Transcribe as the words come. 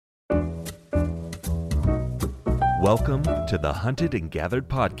Welcome to the Hunted and Gathered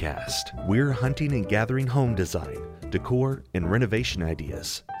podcast. We're hunting and gathering home design, decor, and renovation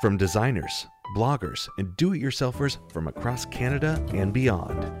ideas from designers, bloggers, and do-it-yourselfers from across Canada and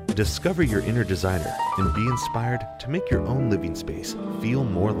beyond. Discover your inner designer and be inspired to make your own living space feel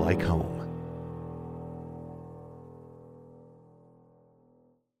more like home.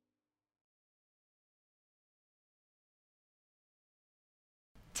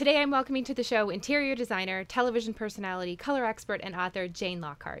 Today I'm welcoming to the show interior designer, television personality, color expert, and author Jane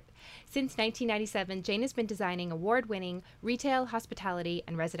Lockhart. Since 1997, Jane has been designing award-winning retail, hospitality,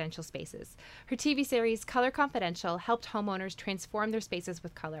 and residential spaces. Her TV series, Color Confidential, helped homeowners transform their spaces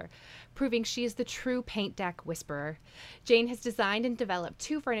with color, proving she is the true paint deck whisperer. Jane has designed and developed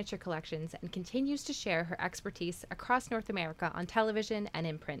 2 furniture collections and continues to share her expertise across North America on television and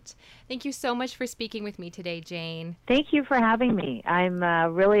in print. Thank you so much for speaking with me today, Jane. Thank you for having me. I'm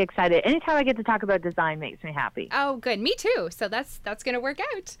really excited. Anytime I get to talk about design makes me happy. Oh, good. Me too. So that's going to work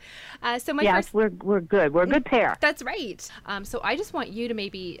out. We're good. We're a good pair. That's right. So I just want you to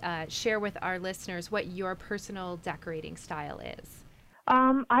maybe share with our listeners what your personal decorating style is.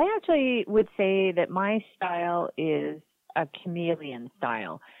 I actually would say that my style is a chameleon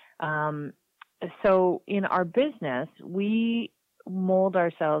style. So in our business, we mold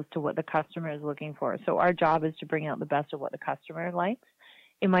ourselves to what the customer is looking for. So our job is to bring out the best of what the customer likes.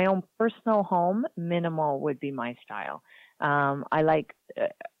 In my own personal home, minimal would be my style. I like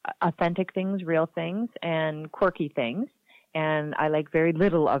authentic things, real things, and quirky things. And I like very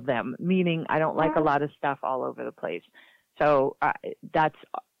little of them, meaning I don't like a lot of stuff all over the place. So that's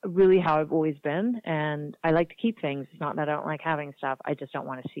really how I've always been. And I like to keep things. It's not that I don't like having stuff. I just don't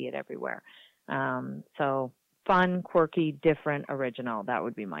want to see it everywhere. So fun, quirky, different, original. That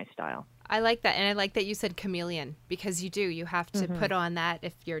would be my style. I like that. And I like that you said chameleon, because you have to put on that.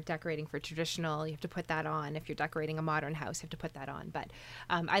 If you're decorating for traditional, you have to put that on. If you're decorating a modern house, you have to put that on. But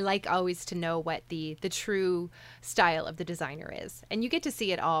I like always to know what the true style of the designer is. And you get to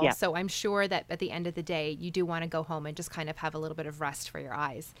see it all. Yeah. So I'm sure that at the end of the day, you do want to go home and just kind of have a little bit of rest for your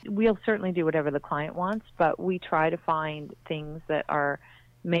eyes. We'll certainly do whatever the client wants, but we try to find things that are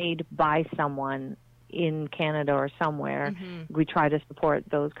made by someone in Canada or somewhere. We try to support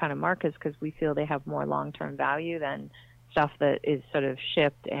those kind of markets because we feel they have more long-term value than stuff that is sort of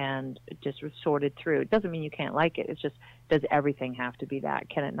shipped and just sorted through. It doesn't mean you can't like it. It's just, does everything have to be that?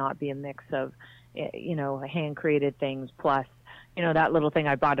 Can it not be a mix of, hand-created things plus, that little thing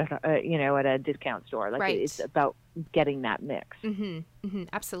I bought at a discount store? Like, right. It's about getting that mix.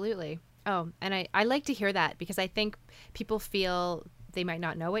 Absolutely. Oh, and I like to hear that, because I think people feel they might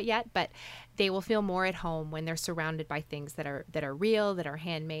not know it yet, but they will feel more at home when they're surrounded by things that are real, that are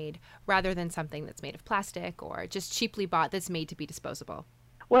handmade, rather than something that's made of plastic or just cheaply bought that's made to be disposable.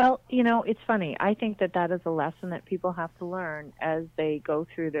 Well, it's funny. I think that is a lesson that people have to learn as they go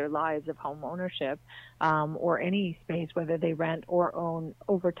through their lives of home ownership, or any space, whether they rent or own.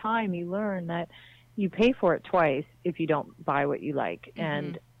 Over time, you learn that you pay for it twice if you don't buy what you like,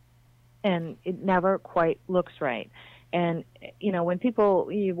 and it never quite looks right. And, when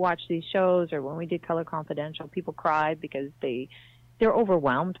you watch these shows, or when we did Color Confidential, people cried because they're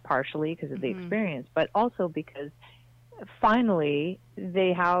overwhelmed, partially because of the experience, but also because finally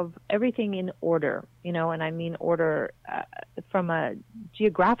they have everything in order, and I mean order from a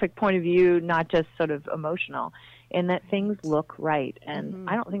geographic point of view, not just sort of emotional, and that things look right. And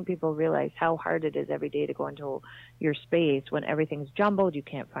I don't think people realize how hard it is every day to go into your space when everything's jumbled, you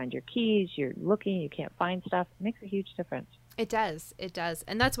can't find your keys, you're looking, you can't find stuff. It makes a huge difference. It does.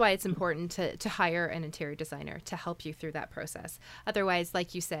 And that's why it's important to hire an interior designer to help you through that process. Otherwise,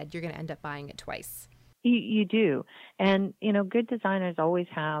 like you said, you're going to end up buying it twice. You do. And, good designers always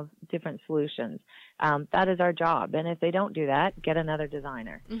have different solutions. That is our job. And if they don't do that, get another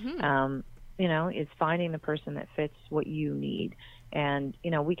designer. It's finding the person that fits what you need. And,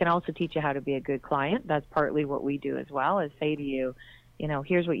 we can also teach you how to be a good client. That's partly what we do as well, is say to you,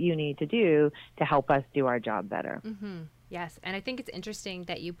 here's what you need to do to help us do our job better. Yes, and I think it's interesting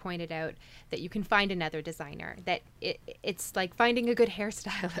that you pointed out that you can find another designer, that it's like finding a good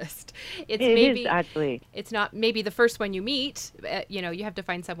hairstylist. It is, actually. It's not maybe the first one you meet, you have to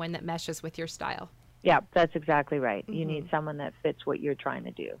find someone that meshes with your style. Yeah, that's exactly right. You need someone that fits what you're trying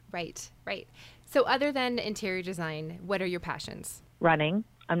to do. Right. So other than interior design, what are your passions? Running.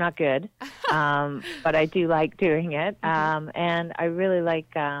 I'm not good, but I do like doing it. And I really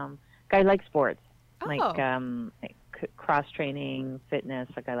like, I like sports, like cross training, fitness,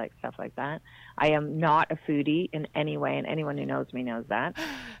 I like stuff like that. I am not a foodie in any way, and anyone who knows me knows that.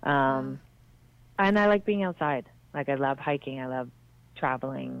 And I like being outside. I love hiking. I love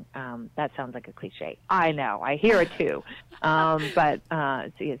traveling. That sounds like a cliche. I know. I hear it too. But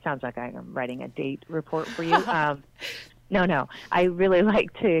see, it sounds like I'm writing a date report for you. No. I really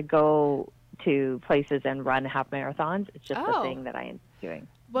like to go to places and run half marathons. It's just the thing that I enjoy doing.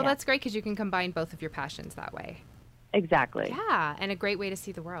 Well, that's great because you can combine both of your passions that way. Exactly. Yeah, and a great way to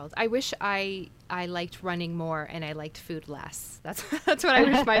see the world. I wish I liked running more and I liked food less. That's what I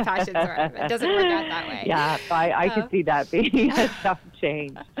wish my passions were. It doesn't work out that way. Yeah, I could see that being a tough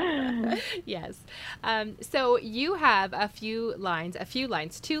change. Yes. So you have two lines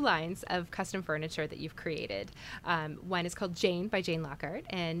of custom furniture that you've created. One is called Jane by Jane Lockhart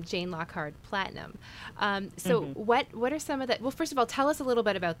and Jane Lockhart Platinum. So what are some of the? Well, first of all, tell us a little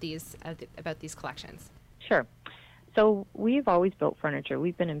bit about these collections. Sure. So we've always built furniture.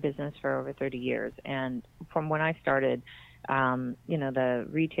 We've been in business for over 30 years, and from when I started, the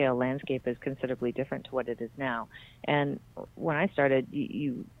retail landscape is considerably different to what it is now. And when I started,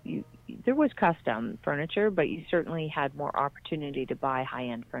 there was custom furniture, but you certainly had more opportunity to buy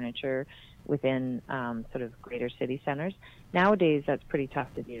high-end furniture within sort of greater city centers. Nowadays, that's pretty tough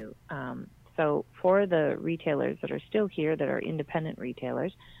to do. So for the retailers that are still here, that are independent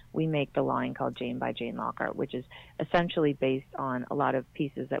retailers, we make the line called Jane by Jane Lockhart, which is essentially based on a lot of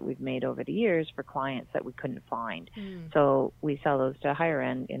pieces that we've made over the years for clients that we couldn't find. So we sell those to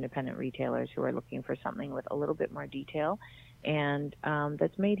higher-end independent retailers who are looking for something with a little bit more detail, and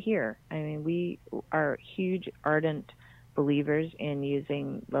that's made here. I mean, we are huge, ardent believers in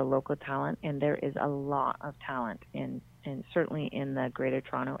using the local talent, and there is a lot of talent and certainly in the Greater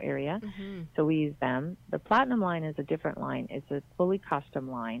Toronto area. So we use them. The Platinum line is a different line. It's a fully custom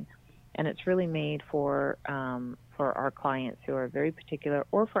line, and it's really made for our clients who are very particular,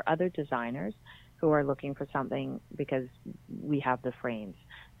 or for other designers who are looking for something, because we have the frames.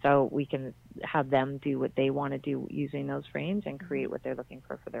 So we can have them do what they want to do using those frames and create what they're looking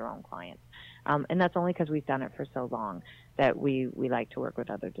for their own clients. And that's only because we've done it for so long that we like to work with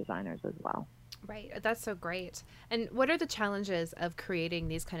other designers as well. Right. That's so great. And what are the challenges of creating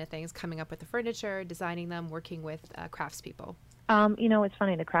these kind of things, coming up with the furniture, designing them, working with craftspeople? It's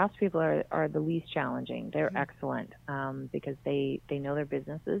funny. The craftspeople are the least challenging. They're excellent because they know their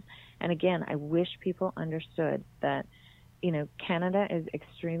businesses. And again, I wish people understood that, Canada is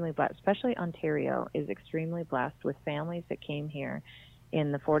extremely blessed, especially Ontario is extremely blessed with families that came here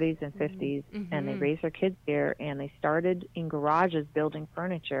in the 40s and 50s, and they raised their kids here, and they started in garages building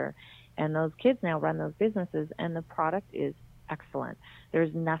furniture. And those kids now run those businesses, and the product is excellent.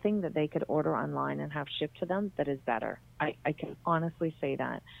 There's nothing that they could order online and have shipped to them that is better. I can honestly say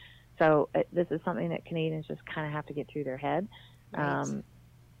that. So this is something that Canadians just kind of have to get through their head. Right.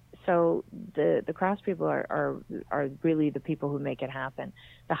 So the craftspeople are really the people who make it happen.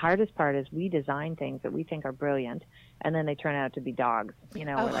 The hardest part is we design things that we think are brilliant, and then they turn out to be dogs. We're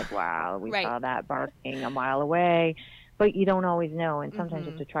like, wow, we saw that barking a mile away. But you don't always know, and sometimes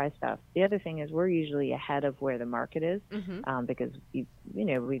you have to try stuff. The other thing is we're usually ahead of where the market is because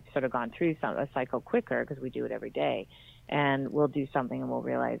we've sort of gone through a cycle quicker because we do it every day. And we'll do something and we'll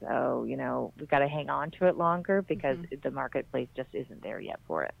realize, we've got to hang on to it longer because the marketplace just isn't there yet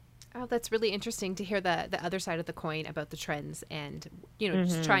for it. Oh, that's really interesting to hear the other side of the coin about the trends and,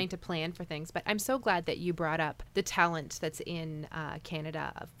 just trying to plan for things. But I'm so glad that you brought up the talent that's in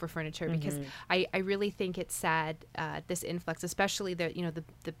Canada for furniture because I really think it's sad, this influx, especially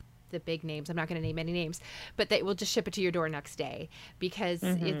the big names. I'm not going to name any names, but they will just ship it to your door next day because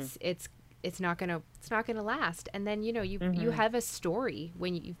it's not gonna last. And then you have a story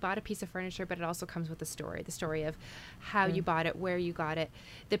when you've bought a piece of furniture, but it also comes with a story. The story of how you bought it, where you got it,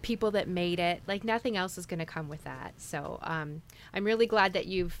 the people that made it. Like nothing else is gonna come with that. So I'm really glad that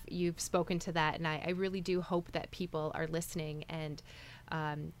you've spoken to that, and I really do hope that people are listening and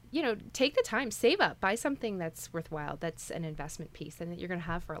take the time, save up, buy something that's worthwhile, that's an investment piece, and that you're gonna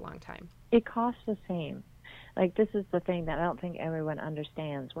have for a long time. It costs the same. Like, this is the thing that I don't think everyone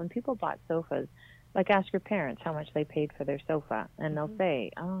understands. When people bought sofas, like, ask your parents how much they paid for their sofa, and they'll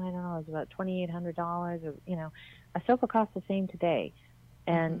say, I don't know, it's about $2,800, or, a sofa costs the same today.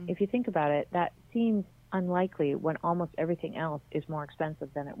 And if you think about it, that seems unlikely when almost everything else is more expensive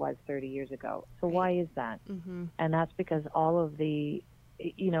than it was 30 years ago. So why is that? And that's because all of the,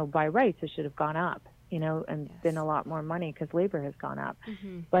 by rights, it should have gone up. And been a lot more money because labor has gone up,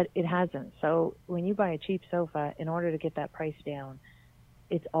 but it hasn't. So when you buy a cheap sofa, in order to get that price down,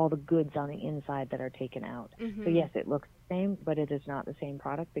 it's all the goods on the inside that are taken out. So yes, it looks the same, but it is not the same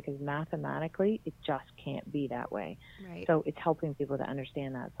product because mathematically it just can't be that way. Right. So it's helping people to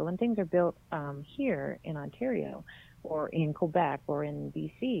understand that. So when things are built here in Ontario or in Quebec or in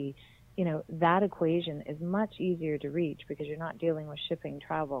BC, that equation is much easier to reach because you're not dealing with shipping,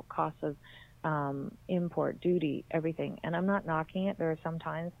 travel, costs of import, duty, everything. And I'm not knocking it. There are some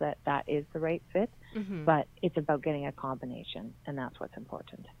times that is the right fit, but it's about getting a combination, and that's what's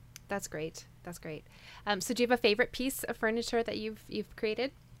important. That's great. That's great. So do you have a favorite piece of furniture that you've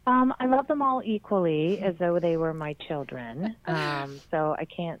created? I love them all equally, as though they were my children. So I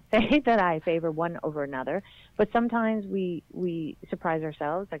can't say that I favor one over another. But sometimes we surprise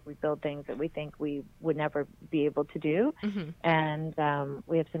ourselves, like we build things that we think we would never be able to do. And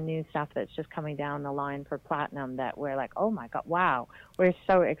we have some new stuff that's just coming down the line for platinum that we're like, oh my God, wow. We're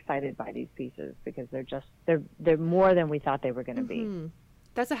so excited by these pieces because they're more than we thought they were going to be.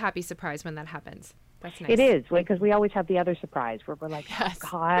 That's a happy surprise when that happens. That's nice. It is, because we always have the other surprise where we're like, oh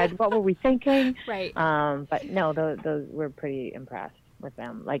God, what were we thinking? Right. But no, those we're pretty impressed with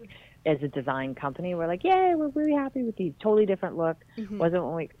them. Like as a design company, we're like, yay, we're really happy with these. Totally different look. Wasn't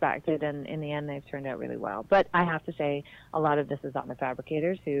what we expected, and in the end, they've turned out really well. But I have to say, a lot of this is on the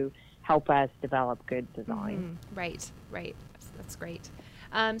fabricators who help us develop good design. Right. That's great.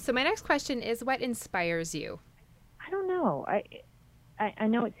 So my next question is, what inspires you? I don't know. I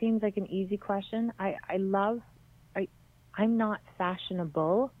know it seems like an easy question. I'm not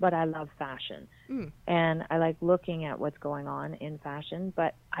fashionable, but I love fashion. And I like looking at what's going on in fashion.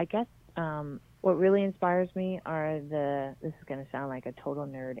 But I guess what really inspires me are this is going to sound like a total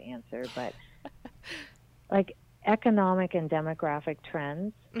nerd answer, but like economic and demographic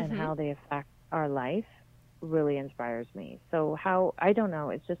trends and how they affect our life really inspires me. So I don't know,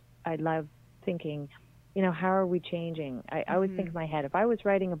 it's just, I love thinking, how are we changing? I always think in my head, if I was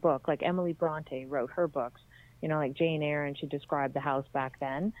writing a book, like Emily Bronte wrote her books, like Jane Eyre, and she described the house back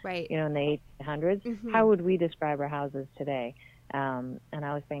then, right? In the 1800s, how would we describe our houses today? And I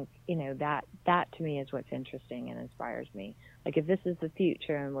always think, that to me is what's interesting and inspires me. Like if this is the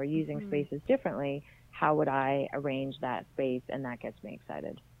future and we're using spaces differently, how would I arrange that space? And that gets me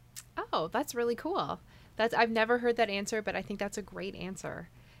excited. Oh, that's really cool. I've never heard that answer, but I think that's a great answer.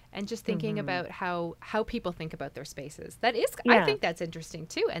 And just thinking about how people think about their spaces. I think that's interesting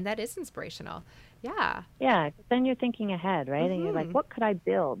too. And that is inspirational. Yeah. Yeah. Then you're thinking ahead, right? And you're like, what could I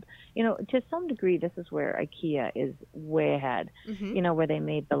build? To some degree, this is where IKEA is way ahead, where they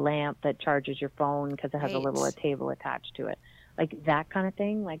made the lamp that charges your phone because it has a table attached to it. Like that kind of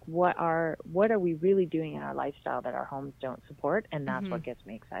thing. Like what are we really doing in our lifestyle that our homes don't support? And that's what gets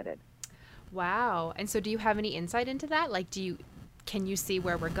me excited. Wow. And so do you have any insight into that? Like, can you see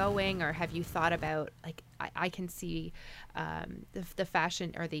where we're going, or have you thought about, like, I can see the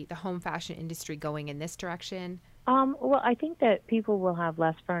fashion or the home fashion industry going in this direction? Well, I think that people will have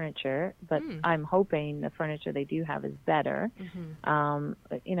less furniture, but I'm hoping the furniture they do have is better.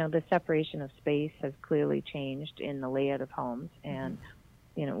 The separation of space has clearly changed in the layout of homes, and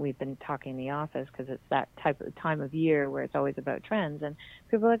we've been talking in the office because it's that time of year where it's always about trends, and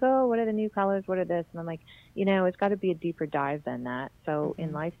people are like, oh, what are the new colors? What are this? And I'm like, it's got to be a deeper dive than that. So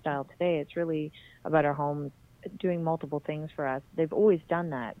in lifestyle today, it's really about our homes doing multiple things for us. They've always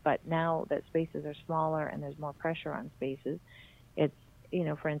done that, but now that spaces are smaller and there's more pressure on spaces, it's,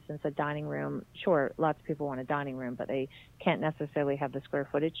 for instance, a dining room. Sure, lots of people want a dining room, but they can't necessarily have the square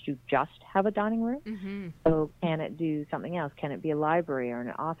footage to just have a dining room. So can it do something else? Can it be a library or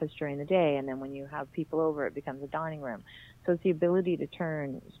an office during the day? And then when you have people over, it becomes a dining room. So it's the ability to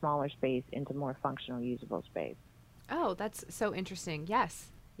turn smaller space into more functional, usable space. Oh, that's so interesting. Yes.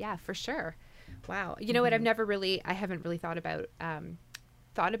 Yeah, for sure. Wow. You know what? I haven't really thought about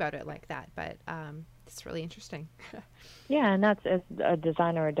it like that, but it's really interesting. Yeah, and that's, as a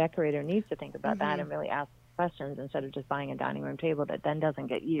designer or decorator needs to think about that and really ask questions instead of just buying a dining room table that then doesn't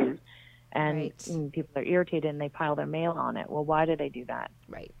get used. And people are irritated and they pile their mail on it. Well, why do they do that?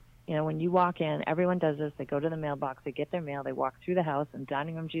 Right. When you walk in, everyone does this. They go to the mailbox, they get their mail, they walk through the house, and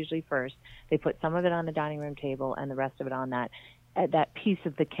dining room's usually first. They put some of it on the dining room table and the rest of it on that piece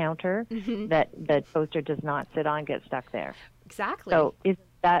of the counter that the toaster does not sit on, gets stuck there. Exactly. So isn't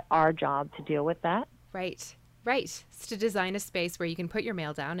that our job to deal with that? Right. It's to design a space where you can put your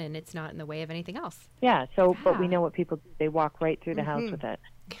mail down and it's not in the way of anything else. Yeah. So, but we know what people do. They walk right through the house with it,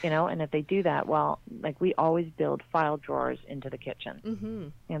 and if they do that, well, like we always build file drawers into the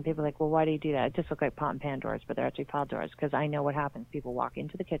kitchen. And people are like, well, why do you do that? It just look like pot and pan drawers, but they're actually file drawers, because I know what happens. People walk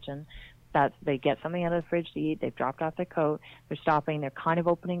into the kitchen, they get something out of the fridge to eat, they've dropped off their coat, they're stopping, they're kind of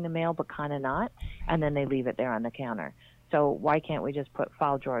opening the mail, but kind of not, and then they leave it there on the counter. So why can't we just put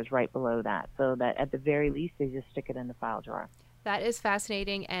file drawers right below that, so that at the very least they just stick it in the file drawer? That is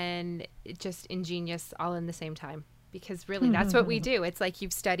fascinating and just ingenious all in the same time, because really that's what we do. It's like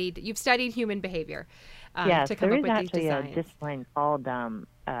you've studied human behavior yes, to come up with these designs. There is actually a discipline called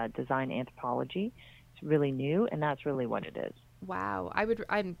design anthropology. It's really new, and that's really what it is. Wow.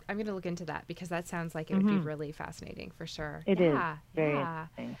 I'm going to look into that because that sounds like it would be really fascinating for sure. It is Yeah. very Yeah.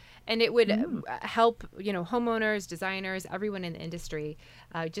 interesting. And it would help, homeowners, designers, everyone in the industry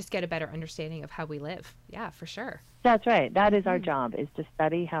just get a better understanding of how we live. Yeah, for sure. That's right. That is our job, is to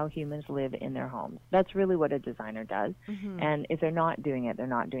study how humans live in their homes. That's really what a designer does. And if they're not doing it, they're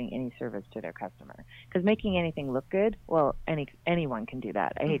not doing any service to their customer. Because making anything look good, well, anyone can do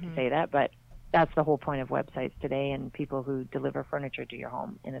that. I hate to say that, but that's the whole point of websites today and people who deliver furniture to your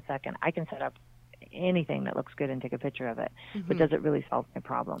home in a second. I can set up anything that looks good and take a picture of it, but does it really solve my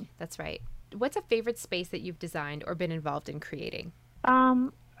problem? That's right. What's a favorite space that you've designed or been involved in creating?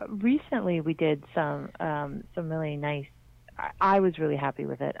 Recently we did some really nice, I was really happy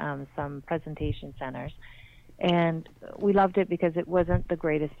with it, some presentation centers. And we loved it because it wasn't the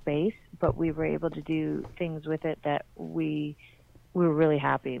greatest space, but we were able to do things with it that we were really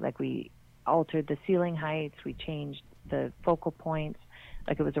happy. Like we altered the ceiling heights, we changed the focal points,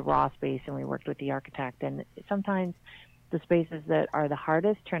 like it was a raw space, and we worked with the architect. And sometimes the spaces that are the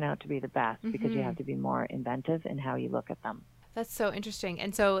hardest turn out to be the best because you have to be more inventive in how you look at them. That's so interesting.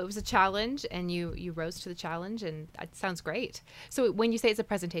 And so it was a challenge, and you rose to the challenge, and that sounds great. So when you say it's a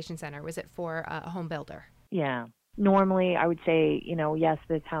presentation center, was it for a home builder? Yeah. Normally, I would say, yes,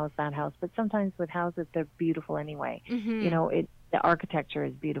 this house, that house, but sometimes with houses, they're beautiful anyway. The architecture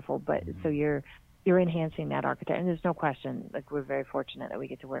is beautiful, but so you're enhancing that architecture. And there's no question, like we're very fortunate that we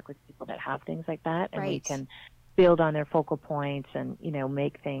get to work with people that have things like that, and we can build on their focal points and,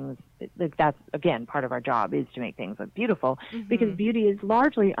 make things, like that's, again, part of our job is to make things look beautiful because beauty is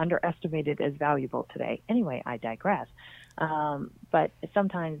largely underestimated as valuable today. Anyway, I digress. But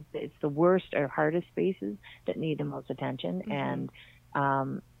sometimes it's the worst or hardest spaces that need the most attention. And,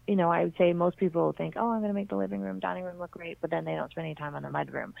 I would say most people think, oh, I'm going to make the living room, dining room look great, but then they don't spend any time on the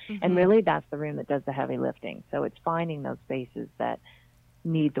mudroom. And really that's the room that does the heavy lifting. So it's finding those spaces that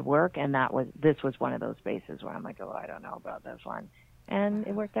need the work. And this was one of those spaces where I'm like, oh, I don't know about this one. And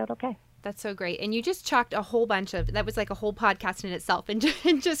it worked out okay. That's so great. And you just chalked a whole bunch of, that was like a whole podcast in itself in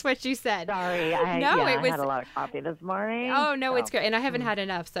just what you said. Sorry. I had a lot of coffee this morning. Oh, no, it's great. And I haven't had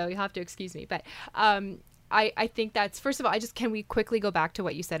enough, so you'll have to excuse me. But I think that's, first of all, can we quickly go back to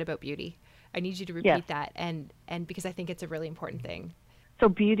what you said about beauty? I need you to repeat that. And because I think it's a really important thing. So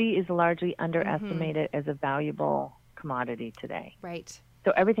beauty is largely underestimated as a valuable commodity today. Right.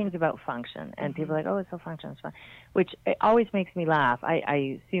 So everything's about function, and people are like, oh, it's so functional, it's fun, which it always makes me laugh.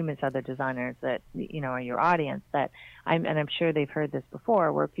 I assume it's other designers that, are your audience and I'm sure they've heard this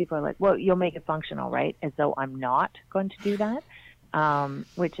before, where people are like, well, you'll make it functional, right? As though I'm not going to do that,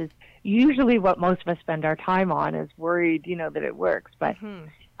 which is usually what most of us spend our time on, is worried, that it works. But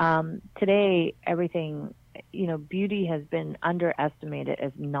today, everything, beauty has been underestimated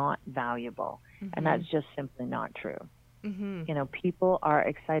as not valuable, and that's just simply not true. People are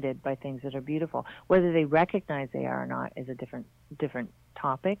excited by things that are beautiful. Whether they recognize they are or not is a different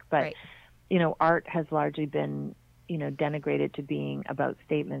topic. But, art has largely been, denigrated to being about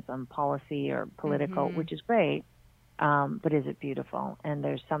statements on policy or political, which is great. But is it beautiful? And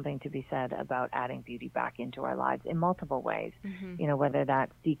there's something to be said about adding beauty back into our lives in multiple ways. Whether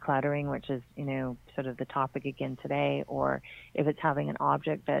that's decluttering, which is, sort of the topic again today, or if it's having an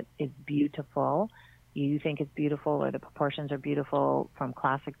object that is beautiful, you think it's beautiful, or the proportions are beautiful from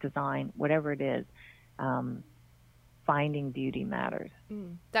classic design, whatever it is, finding beauty matters.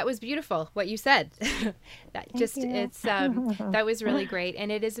 That was beautiful, what you said. That was really great, and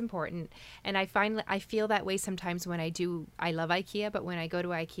it is important. And I feel that way sometimes when I love IKEA, but when I go to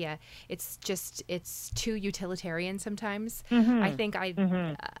IKEA, it's too utilitarian sometimes. I think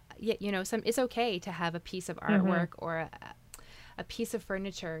it's okay to have a piece of artwork or a piece of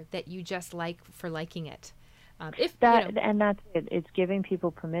furniture that you just like for liking it. And that's it. It's giving people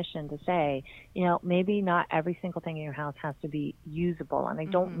permission to say, maybe not every single thing in your house has to be usable. And I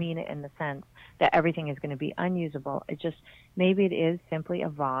don't mean it in the sense that everything is going to be unusable. It just, maybe it is simply a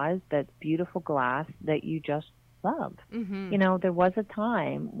vase that's beautiful glass that you just love. There was a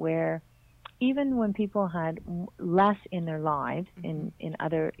time where even when people had less in their lives in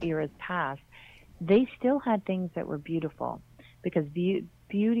other eras past, they still had things that were beautiful, because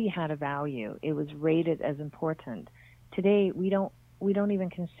beauty had a value. It was rated as important. Today, we don't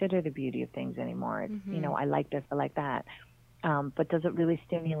even consider the beauty of things anymore. It's, I like this, I like that. But does it really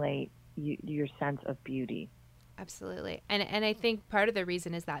stimulate your sense of beauty? Absolutely. And I think part of the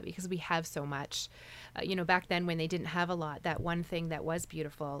reason is that because we have so much, back then when they didn't have a lot, that one thing that was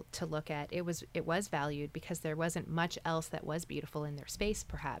beautiful to look at, it was valued because there wasn't much else that was beautiful in their space,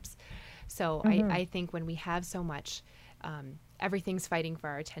 perhaps. So I think when we have so much, everything's fighting for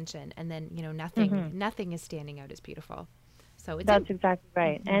our attention, and then nothing is standing out as beautiful. So that's exactly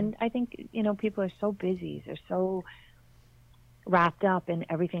right. And I think people are so busy, they're so wrapped up in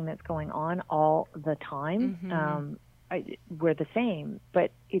everything that's going on all the time. We're the same,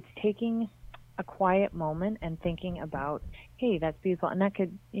 but it's taking a quiet moment and thinking about, hey, that's beautiful, and that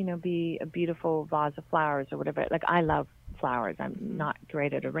could be a beautiful vase of flowers or whatever. Like, I love flowers. I'm not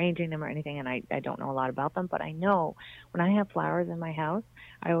great at arranging them or anything, and I don't know a lot about them, but I know when I have flowers in my house,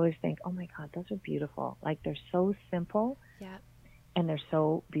 I always think, oh my God, those are beautiful. Like, they're so simple. Yeah. And they're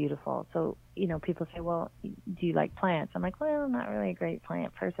so beautiful. So, people say, well, do you like plants? I'm like, well, I'm not really a great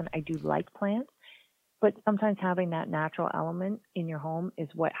plant person. I do like plants, but sometimes having that natural element in your home is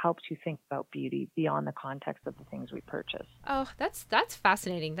what helps you think about beauty beyond the context of the things we purchase. Oh, that's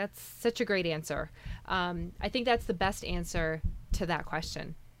fascinating. That's such a great answer. I think that's the best answer to that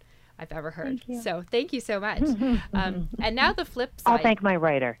question I've ever heard. So thank you so much. And now the flip side. I'll thank my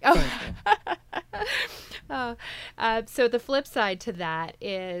writer. Oh. So the flip side to that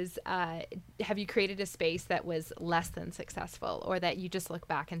is, have you created a space that was less than successful, or that you just look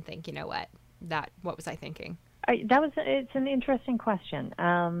back and think, what was I thinking? It's an interesting question.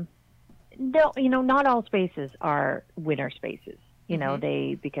 No, not all spaces are winner spaces.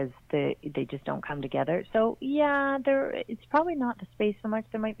 Because they just don't come together. So yeah, it's probably not the space so much.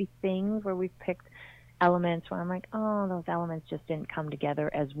 There might be things where we've picked elements where I'm like, oh, those elements just didn't come together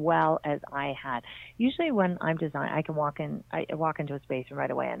as well as I had. Usually when I'm designing, I walk into a space and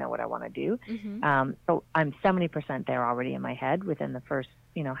right away I know what I want to do. So I'm 70% there already in my head within the first,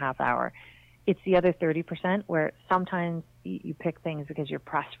 half hour. It's the other 30% where sometimes you pick things because you're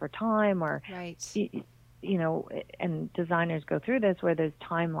pressed for time, or right. And designers go through this where there's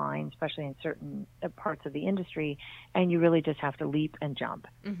timelines, especially in certain parts of the industry, and you really just have to leap and jump,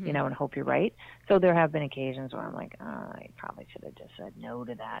 and hope you're right. So there have been occasions where I'm like, oh, I probably should have just said no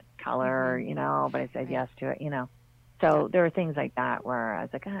to that color, but I said yes to it, So there are things like that where I was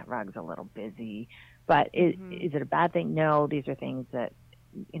like, that rug's a little busy. But is it a bad thing? No. These are things that,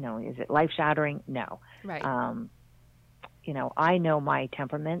 is it life-shattering? No. Right. I know my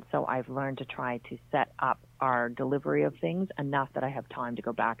temperament, so I've learned to try to set up our delivery of things enough that I have time to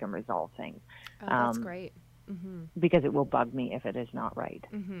go back and resolve things. Oh, that's great. Because it will bug me if it is not right.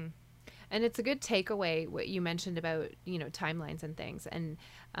 And it's a good takeaway what you mentioned about, timelines and things. And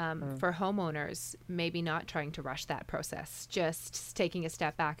for homeowners, maybe not trying to rush that process, just taking a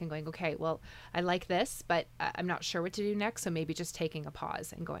step back and going, okay, well, I like this, but I'm not sure what to do next. So maybe just taking a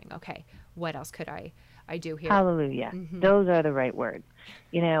pause and going, okay, what else could I do here? Hallelujah. Those are the right words.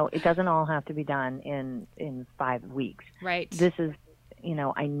 It doesn't all have to be done in 5 weeks. Right. This is,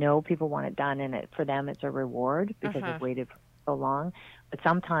 I know people want it done, and for them it's a reward because they've waited for so long. But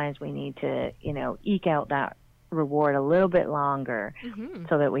sometimes we need to, eke out that reward a little bit longer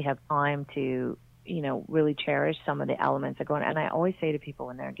so that we have time to, really cherish some of the elements that go in. And I always say to people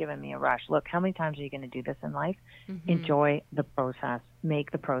when they're giving me a rush, look, how many times are you going to do this in life? Enjoy the process.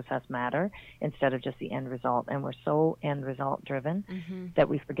 Make the process matter instead of just the end result. And we're so end result driven that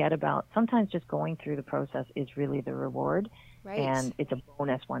we forget about sometimes just going through the process is really the reward. Right. And it's a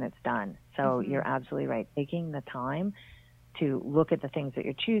bonus when it's done. So you're absolutely right. Taking the time to look at the things that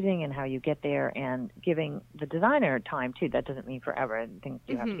you're choosing and how you get there, and giving the designer time too. That doesn't mean forever, and things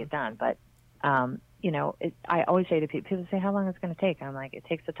do have to get done. But, I always say to people say, how long is it going to take? I'm like, it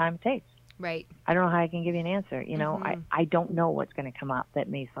takes the time it takes. Right. I don't know how I can give you an answer. I don't know what's going to come up that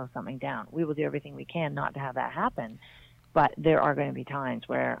may slow something down. We will do everything we can not to have that happen. But there are going to be times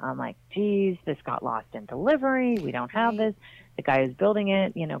where I'm like, geez, this got lost in delivery. We don't have this. The guy who's building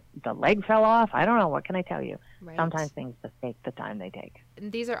it, the leg fell off. I don't know. What can I tell you? Right. Sometimes things just take the time they take.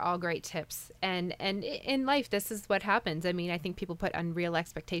 And these are all great tips. And in life, this is what happens. I mean, I think people put unreal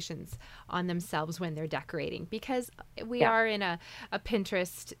expectations on themselves when they're decorating, because we are in a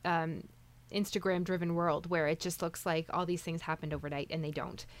Pinterest, Instagram-driven world where it just looks like all these things happened overnight, and they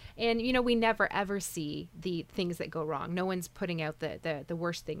don't. And, we never, ever see the things that go wrong. No one's putting out the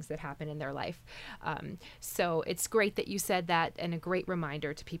worst things that happen in their life. So it's great that you said that, and a great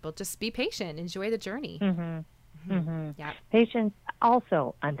reminder to people, just be patient, enjoy the journey. Yeah. Patience,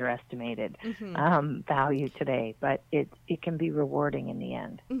 also underestimated value today, but it can be rewarding in the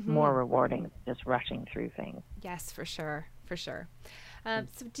end, more rewarding than just rushing through things. Yes, for sure.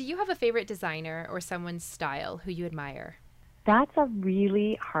 So do you have a favorite designer or someone's style who you admire? That's a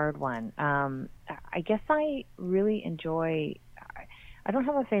really hard one. I guess I really enjoy, I don't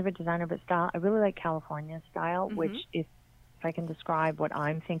have a favorite designer, but style. I really like California style, which if I can describe what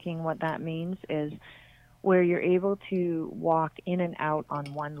I'm thinking, what that means is where you're able to walk in and out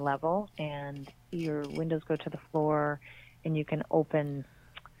on one level and your windows go to the floor, and you can open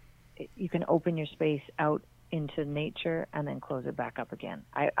your space out into nature and then close it back up again.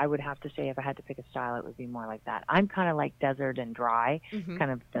 I would have to say, if I had to pick a style, it would be more like that. I'm kind of like desert and dry,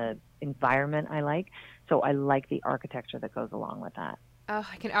 kind of the environment I like. So I like the architecture that goes along with that. Oh,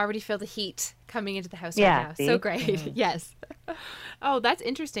 I can already feel the heat coming into the house Yeah, right now. see? So great. Yes. Oh, that's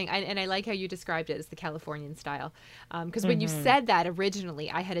interesting. And I like how you described it as the Californian style. Because when you said that originally,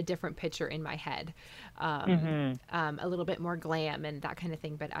 I had a different picture in my head. A little bit more glam and that kind of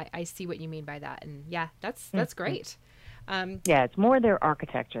thing. But I see what you mean by that. And yeah, that's great. Yeah, it's more their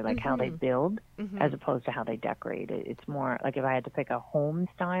architecture, like how they build, as opposed to how they decorate. It's more like, if I had to pick a home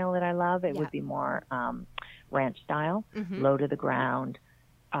style that I love, it would be more ranch style, low to the ground,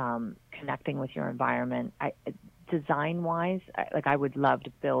 connecting with your environment. Design-wise, I would love to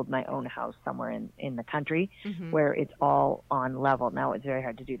build my own house somewhere in the country where it's all on level. Now, it's very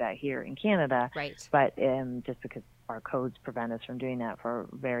hard to do that here in Canada, right? But just because our codes prevent us from doing that for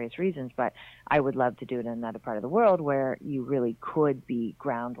various reasons. But I would love to do it in another part of the world where you really could be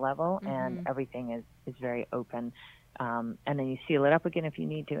ground level and everything is very open. And then you seal it up again if you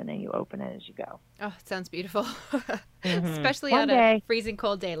need to, and then you open it as you go. Oh, it sounds beautiful, especially One on day. a freezing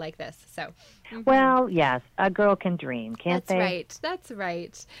cold day like this. So, well, yes, a girl can dream, can't That's they? right. That's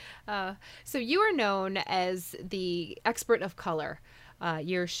right. So you are known as the expert of color.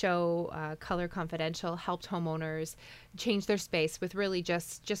 Your show, Color Confidential, helped homeowners change their space with really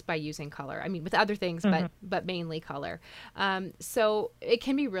just by using color. I mean, with other things, but mainly color. So it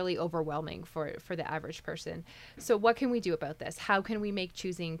can be really overwhelming for the average person. So what can we do about this? How can we make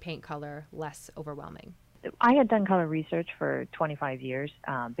choosing paint color less overwhelming? I had done color research for 25 years,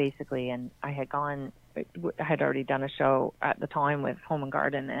 basically, and I had already done a show at the time with Home and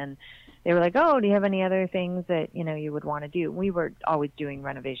Garden, and they were like, oh, do you have any other things that, you would want to do? We were always doing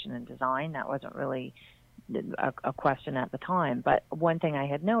renovation and design. That wasn't really a question at the time. But one thing I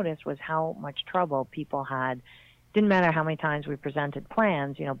had noticed was how much trouble people had. Didn't matter how many times we presented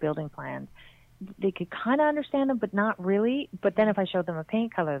plans, building plans. They could kind of understand them, but not really. But then if I showed them a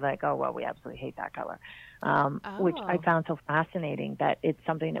paint color, like, oh, well, we absolutely hate that color, which I found so fascinating, that it's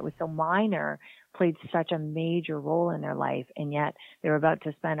something that was so minor, played such a major role in their life, and yet they were about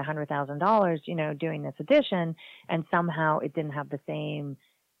to spend $100,000, doing this addition, and somehow it didn't have the same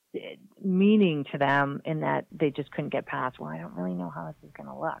meaning to them, in that they just couldn't get past, well, I don't really know how this is going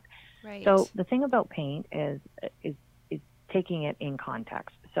to look. Right. So the thing about paint is taking it in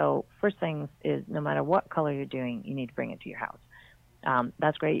context. So first thing is, no matter what color you're doing, you need to bring it to your house.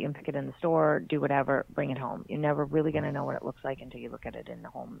 That's great. You can pick it in the store, do whatever, bring it home. You're never really going to know what it looks like until you look at it in the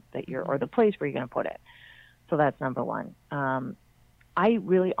home or the place where you're going to put it. So that's number one. I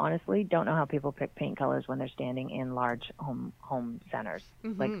really honestly don't know how people pick paint colors when they're standing in large home centers,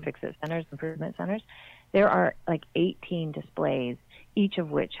 like fix-it centers, improvement centers. There are like 18 displays, each of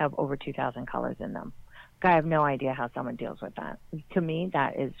which have over 2,000 colors in them. I have no idea how someone deals with that. To me,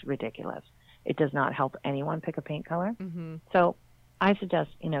 that is ridiculous. It does not help anyone pick a paint color. So I suggest,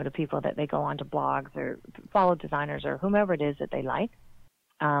 to people that they go onto blogs or follow designers or whomever it is that they like,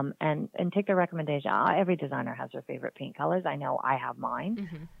 and take their recommendation. Every designer has their favorite paint colors. I know I have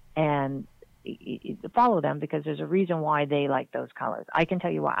mine. And follow them, because there's a reason why they like those colors. I can tell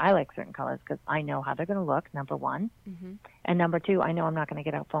you why I like certain colors, because I know how they're going to look, number one. And number two, I know I'm not going to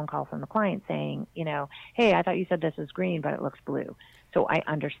get a phone call from the client saying, hey, I thought you said this is green, but it looks blue. So I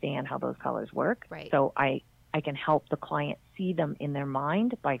understand how those colors work. Right. So I can help the client see them in their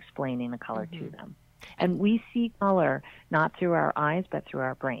mind by explaining the color to them. And we see color not through our eyes, but through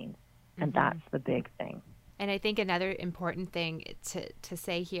our brains. And that's the big thing. And I think another important thing to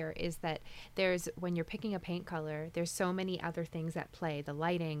say here is that when you're picking a paint color, there's so many other things at play, the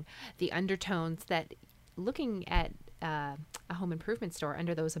lighting, the undertones, that looking at a home improvement store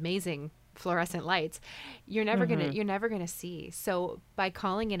under those amazing fluorescent lights, you're never gonna see. So by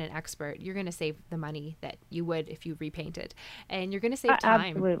calling in an expert, you're gonna save the money that you would if you repainted, and you're gonna save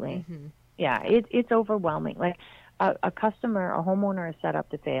time. Absolutely. Yeah, it's overwhelming. Like a homeowner is set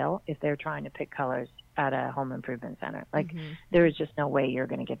up to fail if they're trying to pick colors at a home improvement center. Like there is just no way you're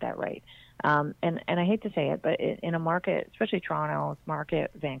going to get that right. And I hate to say it, but in a market, especially Toronto's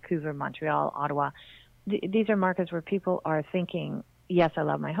market, Vancouver, Montreal, Ottawa, these are markets where people are thinking, yes, I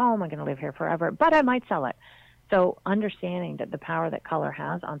love my home, I'm going to live here forever, but I might sell it. So understanding that the power that color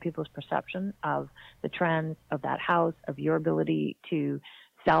has on people's perception of the trends of that house, of your ability to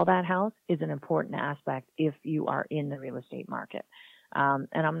sell that house, is an important aspect if you are in the real estate market. And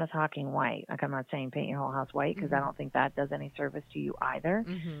I'm not talking white. Like, I'm not saying paint your whole house white, because I don't think that does any service to you either,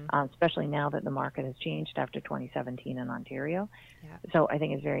 especially now that the market has changed after 2017 in Ontario. Yeah. So I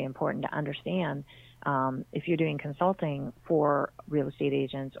think it's very important to understand, if you're doing consulting for real estate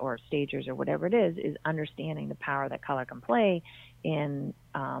agents or stagers or whatever it is understanding the power that color can play in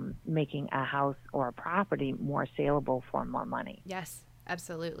making a house or a property more saleable for more money. Yes,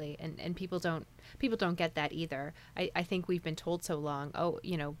 absolutely. And people don't get that either. I think we've been told so long, oh,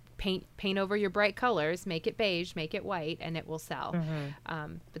 you know, paint over your bright colors, make it beige, make it white, and it will sell.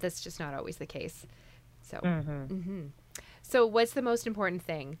 But that's just not always the case. So, So what's the most important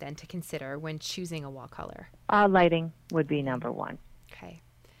thing then to consider when choosing a wall color? Lighting would be number one. Okay.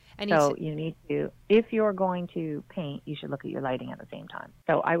 And so you need to, if you're going to paint, you should look at your lighting at the same time.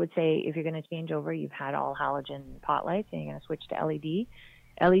 So I would say, if you're going to change over, you've had all halogen pot lights and you're going to switch to LED.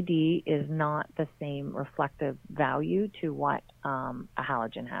 LED is not the same reflective value to what a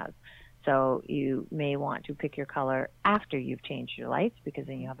halogen has. So you may want to pick your color after you've changed your lights, because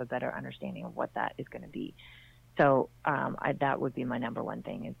then you have a better understanding of what that is going to be. So that would be my number one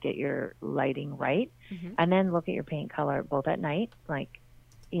thing, is get your lighting right, and then look at your paint color both at night, like,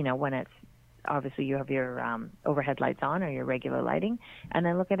 you know, when it's obviously you have your overhead lights on or your regular lighting, and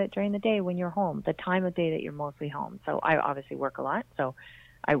then look at it during the day when you're home, the time of day that you're mostly home. So I obviously work a lot, so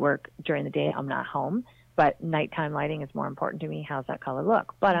I work during the day. I'm not home, but nighttime lighting is more important to me. How's that color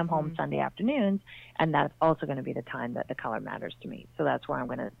look? But I'm home Sunday afternoons, and that's also going to be the time that the color matters to me. So that's where I'm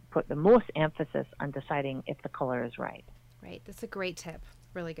going to put the most emphasis on deciding if the color is right. Right. That's a great tip.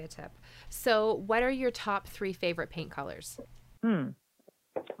 Really good tip. So what are your top 3 favorite paint colors?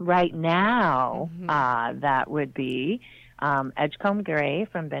 Right now, that would be Edgecomb Gray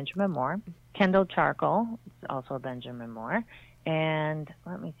from Benjamin Moore, Kendall Charcoal, it's also Benjamin Moore, and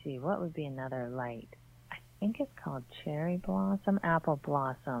let me see, what would be another light? I think it's called Cherry Blossom, Apple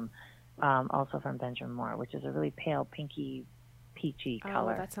Blossom, also from Benjamin Moore, which is a really pale, pinky, peachy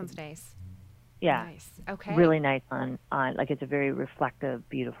color. Oh, that sounds nice. Yeah. Nice. Okay. Really nice on like, it's a very reflective,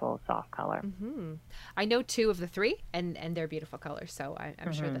 beautiful, soft color. I know 2 of the 3, and they're beautiful colors. So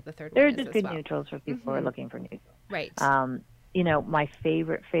I'm sure that the third They're one is just as good well. neutrals for people who are looking for neutrals. Right. You know, my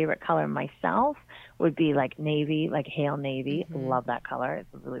favorite color myself would be like navy, like hail navy. Love that color.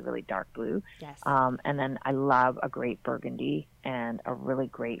 It's a really, really dark blue. Yes. And then I love a great burgundy and a really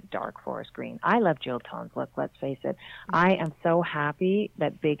great dark forest green. I love jewel tones. Look, let's face it. I am so happy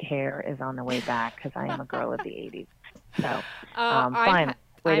that big hair is on the way back, because I am a girl of the 80s. So, fine.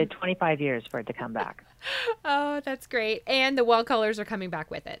 Waited 25 years for it to come back. Oh, that's great. And the wall colors are coming back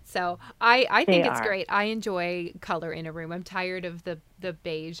with it. So I think it's great. I enjoy color in a room. I'm tired of the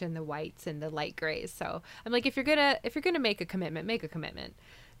beige and the whites and the light grays. So I'm like, if you're gonna make a commitment, make a commitment.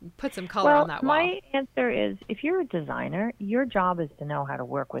 Put some color on that wall. My answer is, if you're a designer, your job is to know how to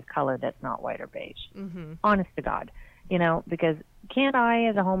work with color that's not white or beige. Honest to God. You know, because can't I,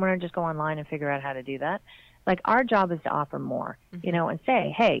 as a homeowner, just go online and figure out how to do that? Like, our job is to offer more, you know, and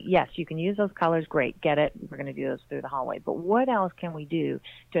say, hey, yes, you can use those colors. Great. Get it. We're going to do those through the hallway. But what else can we do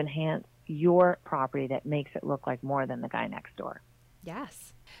to enhance your property that makes it look like more than the guy next door?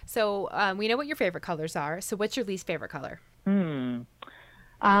 Yes. So we know what your favorite colors are. So what's your least favorite color? To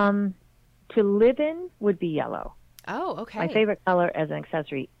live in would be yellow. Oh, okay. My favorite color as an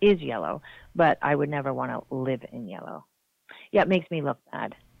accessory is yellow, but I would never want to live in yellow. Yeah, it makes me look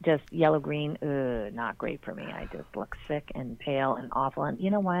bad. Just yellow green, not great for me. I just look sick and pale and awful. And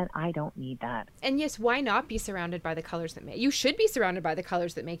you know what? I don't need that. And yes, why not be surrounded by the colors that make you should be surrounded by the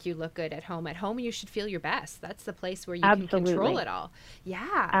colors that make you look good at home. At home, you should feel your best. That's the place where you can control it all.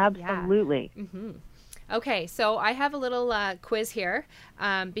 Yeah. Absolutely. Yeah. Okay, so I have a little quiz here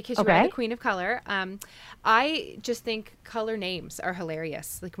because you are the queen of color. I just think color names are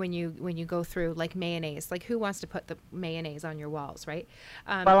hilarious. Like when you go through, like mayonnaise, like who wants to put the mayonnaise on your walls, right?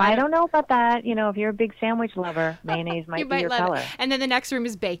 Well, I don't know about that. You know, if you're a big sandwich lover, mayonnaise might be your color. It. And then the next room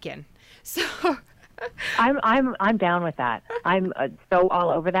is bacon. So I'm down with that. I'm so all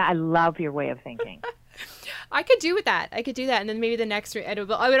over that. I love your way of thinking. I could do with that. I could do that, and then maybe the next it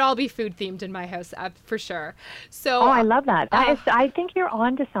would all be food themed in my house for sure. So I love that. I think you're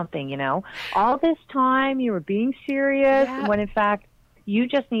onto something. You know, all this time you were being serious when in fact you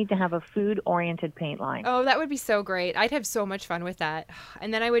just need to have a food oriented paint line. Oh, that would be so great. I'd have so much fun with that.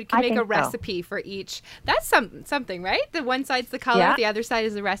 And then I would make a recipe for each. That's something, right? The one side's the color, the other side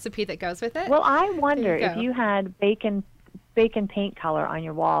is the recipe that goes with it. Well, I wonder if you had bacon paint color on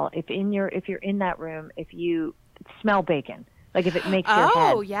your wall, if you're in that room, if you smell bacon, Like if it makes your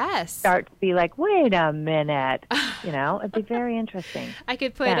head yes. start to be like, wait a minute, it'd be very interesting. I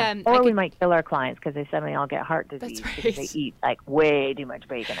could put, or we might kill our clients because they suddenly all get heart disease That's right. because they eat like way too much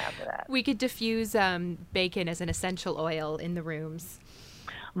bacon after that. We could diffuse bacon as an essential oil in the rooms.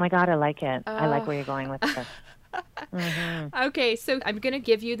 Oh my God, I like it. I like where you're going with this. Okay, so I'm going to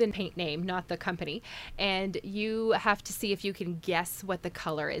give you the paint name, not the company, and you have to see if you can guess what the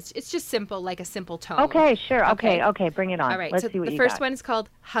color is. It's just simple, like a simple tone. Okay, sure. Okay, bring it on. All right, Let's so see what the you first got. one is called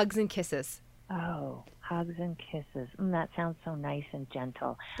Hugs and Kisses. Oh, hugs and kisses. That sounds so nice and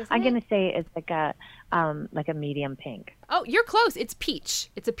gentle. Doesn't I'm it? going to say it's like a medium pink. Oh, you're close. It's peach.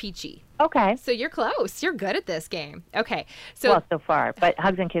 It's a peachy. Okay. So you're close. You're good at this game. Okay. So Well, so far, but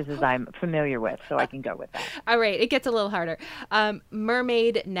hugs and kisses I'm familiar with, so I can go with that. all right, it gets a little harder.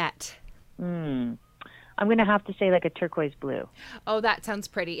 Mermaid net. I'm going to have to say like a turquoise blue. Oh, that sounds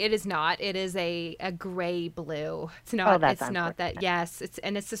pretty. It is not. It is a gray blue. It's not. Oh, that it's sounds not perfect. that. Yes. It's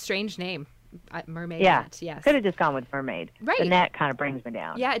a strange name. Mermaid Yeah. net. Yes. Could have just gone with mermaid. Right. The net kind of brings me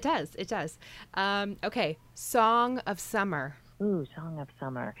down. Yeah, it does. It does. Okay. Song of Summer. Ooh, Song of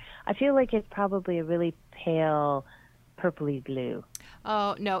Summer. I feel like it's probably a really pale purpley blue.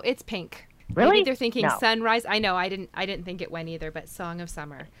 Oh no, it's pink. Really? Maybe they're thinking No. sunrise. I know. I didn't think it went either. But Song of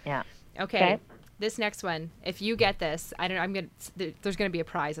Summer. Yeah. Okay. Okay. This next one, if you get this, I don't know. There's gonna be a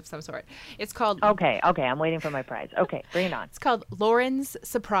prize of some sort. It's called. Okay. I'm waiting for my prize. Okay, bring it on. It's called Lauren's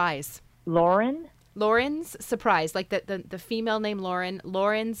Surprise. Lauren? Lauren's Surprise, like the female name Lauren.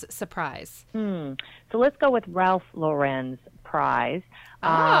 Lauren's Surprise. So let's go with Ralph Lauren's prize. So Oh.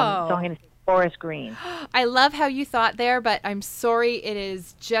 I'm going to say forest green. I love how you thought there, but I'm sorry, it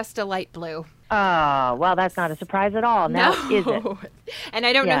is just a light blue. Oh, well, that's not a surprise at all. Now, is it? And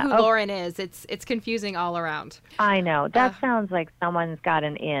I don't know Yeah, who okay. Lauren is. It's confusing all around. I know. That sounds like someone's got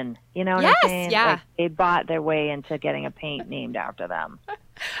an in. You know what Yes, I'm saying? yeah. Like they bought their way into getting a paint named after them.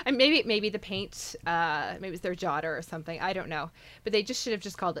 And maybe the paint, maybe it's their daughter or something. I don't know. But they just should have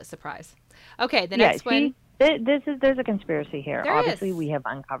just called it Surprise. Okay, the next one. There's a conspiracy here. There Obviously, is. we have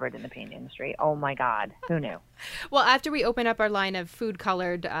uncovered in the paint industry. Oh my God, who knew? Well, after we open up our line of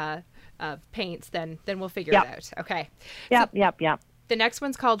food-colored paints, then we'll figure Yep. it out. Okay. Yep. The next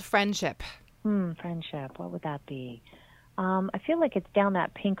one's called Friendship. Friendship. What would that be? I feel like it's down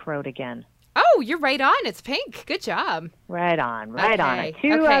that pink road again. Oh, you're right on. It's pink. Good job. Right on it. Okay,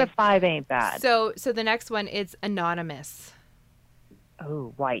 2 okay. out of 5 ain't bad. So the next one is Anonymous.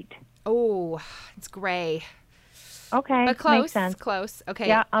 Oh, white. Oh, it's gray. Okay, But close. makes sense. Close. Okay.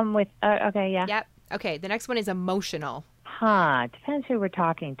 Yeah, I'm with. Okay, yeah. Yep. Okay. The next one is Emotional. Depends who we're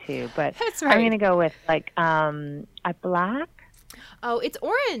talking to, but That's right. I'm gonna go with like a black. Oh, it's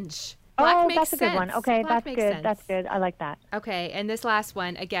orange. Black makes that's a good one. sense. Okay, Black that's makes good. sense. That's good. I like that. Okay, and this last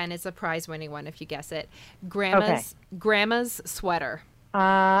one again is a prize-winning one if you guess it. Grandma's sweater.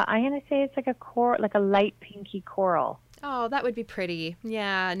 I'm gonna say it's like a light pinky coral. Oh, that would be pretty.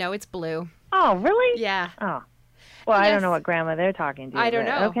 Yeah, no, it's blue. Oh, really? Yeah. Oh. Well, I Yes. don't know what grandma they're talking to. I don't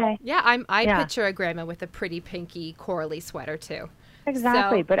but know. Okay. Yeah, I Yeah. picture a grandma with a pretty pinky corally sweater too.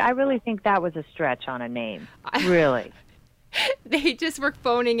 Exactly, So- but I really think that was a stretch on a name. Really. They just were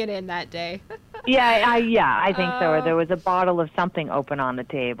phoning it in that day. I think so. Or there was a bottle of something open on the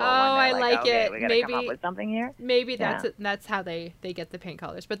table. Oh, and they're I like okay, it. We gotta come Maybe- up with something here. Maybe Yeah. that's how they get the paint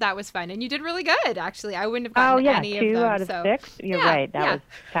colors. But that was fun, and you did really good. Actually, I wouldn't have Oh gotten yeah, any 2 of them. out of so 6. You're yeah, right. That yeah. was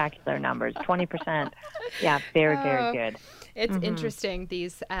spectacular numbers. 20%. Yeah, very Oh. good. It's interesting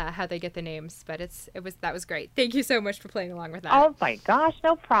these how they get the names, but that was great. Thank you so much for playing along with that. Oh my gosh,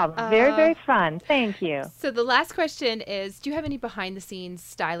 no problem. Very fun. Thank you. So the last question is, do you have any behind the scenes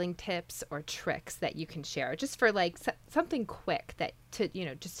styling tips or tricks that you can share just for like something quick that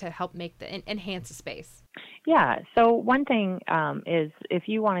just to help make enhance the space? Yeah. So one thing is if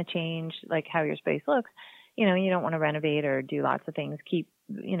you want to change like how your space looks, you don't want to renovate or do lots of things.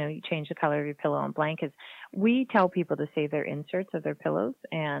 You change the color of your pillow and blankets. We tell people to save their inserts of their pillows.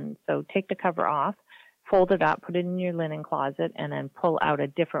 And so take the cover off, fold it up, put it in your linen closet, and then pull out a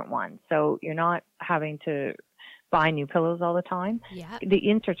different one. So you're not having to buy new pillows all the time. Yeah. The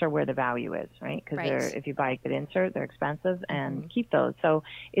inserts are where the value is, right? Because Right. if you buy a good insert, they're expensive, and keep those. So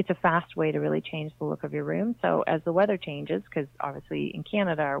it's a fast way to really change the look of your room. So as the weather changes, because obviously in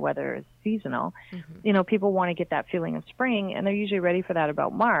Canada our weather is seasonal, people want to get that feeling of spring, and they're usually ready for that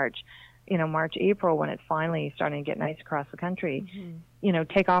about March. March, April, when it's finally starting to get nice across the country,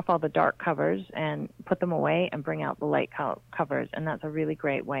 take off all the dark covers and put them away and bring out the light covers. And that's a really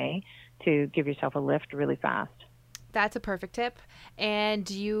great way to give yourself a lift really fast. That's a perfect tip. And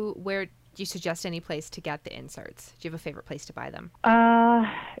do you suggest any place to get the inserts? Do you have a favorite place to buy them?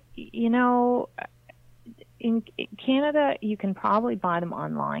 in Canada, you can probably buy them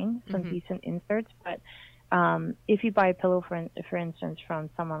online, some decent inserts. But if you buy a pillow, for instance, from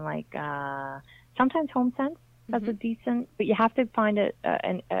someone like sometimes HomeSense has a decent, but you have to find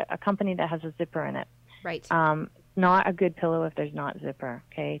a company that has a zipper in it. Right. Not a good pillow if there's not zipper.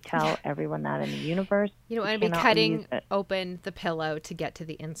 Okay, tell everyone that in the universe. You don't want to be cutting open the pillow to get to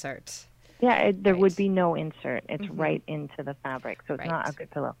the insert. Yeah, there would be no insert. It's right into the fabric, so it's not a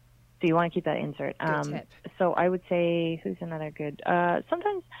good pillow. So you want to keep that insert. Good tip. So I would say, who's another good?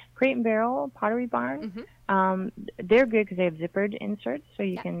 Sometimes Crate and Barrel, Pottery Barn. They're good because they have zippered inserts, so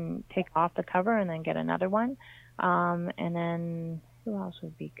you can take off the cover and then get another one. And then who else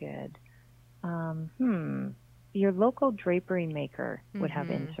would be good? Your local drapery maker would have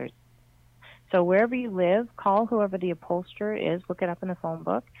inserts. So wherever you live, call whoever the upholsterer is, look it up in the phone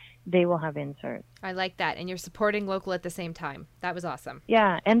book. They will have inserts. I like that. And you're supporting local at the same time. That was awesome.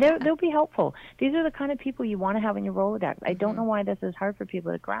 Yeah, and they'll be helpful. These are the kind of people you want to have in your Rolodex. I don't know why this is hard for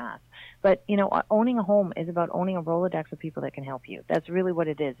people to grasp. But, owning a home is about owning a Rolodex of people that can help you. That's really what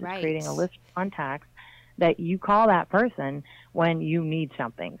it is. It's creating a list of contacts that you call that person when you need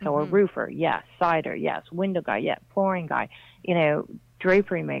something. So a roofer, yes. Cider, yes. Window guy, yes. Flooring guy.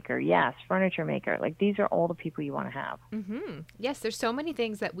 Drapery maker, yes. Furniture maker. Like, these are all the people you want to have. Yes, there's so many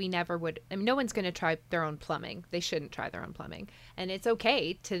things that we never would. I mean, no one's going to try their own plumbing. They shouldn't try their own plumbing. And it's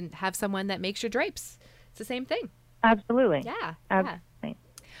okay to have someone that makes your drapes. It's the same thing. Absolutely. Yeah. Absolutely.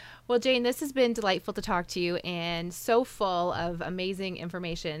 Well, Jane, this has been delightful to talk to you and so full of amazing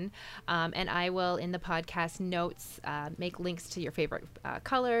information. And I will, in the podcast notes, make links to your favorite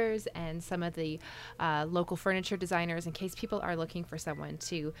colors and some of the local furniture designers in case people are looking for someone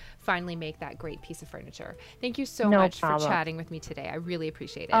to finally make that great piece of furniture. Thank you so much for chatting with me today. I really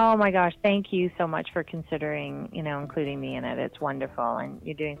appreciate it. Oh, my gosh. Thank you so much for considering, including me in it. It's wonderful. And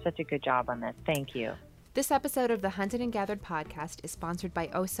you're doing such a good job on this. Thank you. This episode of the Hunted and Gathered podcast is sponsored by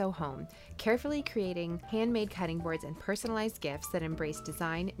Oso Home, carefully creating handmade cutting boards and personalized gifts that embrace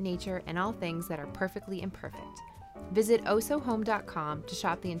design, nature, and all things that are perfectly imperfect. Visit osohome.com to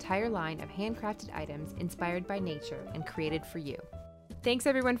shop the entire line of handcrafted items inspired by nature and created for you. Thanks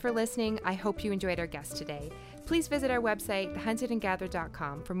everyone for listening. I hope you enjoyed our guest today. Please visit our website,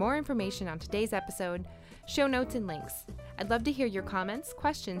 thehuntedandgathered.com, for more information on today's episode, show notes, and links. I'd love to hear your comments,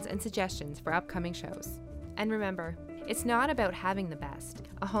 questions, and suggestions for upcoming shows. And remember, it's not about having the best.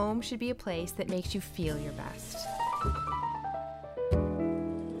 A home should be a place that makes you feel your best.